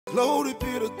Glory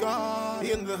be to God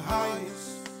in the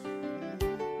highest.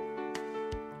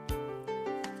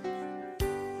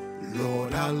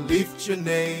 Lord, I lift your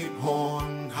name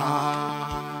on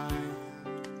high.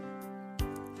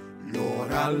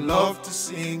 Lord, I love to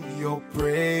sing your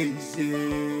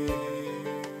praises.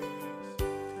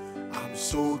 I'm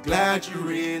so glad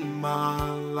you're in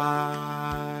my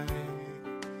life.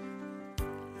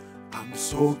 I'm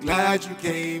so glad you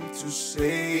came to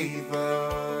save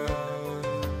us.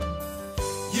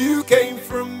 You came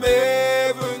from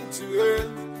heaven to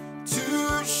earth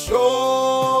to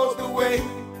show the way,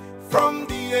 from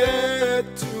the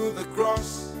earth to the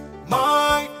cross,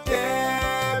 my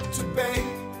debt to pay.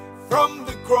 From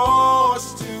the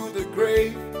cross to the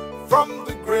grave, from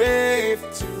the grave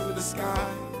to the sky.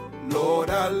 Lord,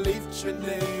 I lift your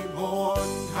name on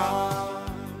high.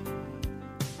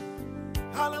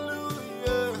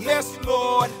 Hallelujah. Yes,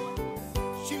 Lord.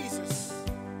 Jesus.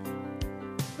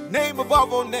 Name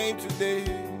above all name today.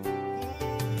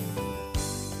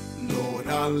 Lord,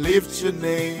 I lift your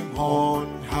name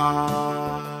on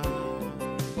high.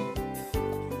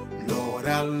 Lord,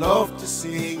 I love to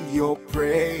sing your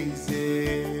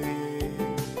praises.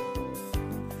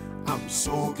 I'm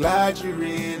so glad you're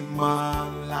in my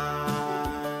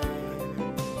life.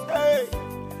 Hey,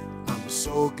 I'm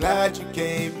so glad you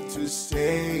came to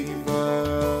save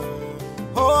us.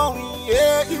 Oh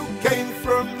yeah, you came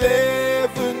from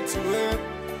heaven to earth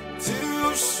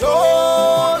to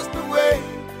show us the way,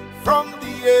 from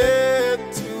the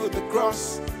earth to the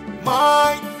cross,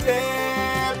 my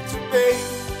debt to pay.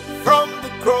 From the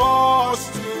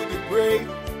cross to the grave,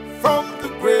 from the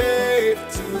grave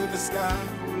to the sky.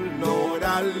 Lord,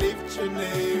 I lift your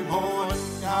name on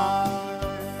high.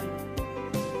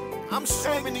 I'm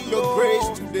swimming in your grace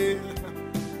today.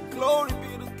 Glory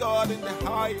be to God in the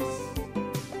highest.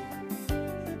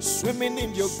 Swimming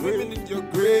in your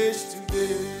grace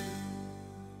today.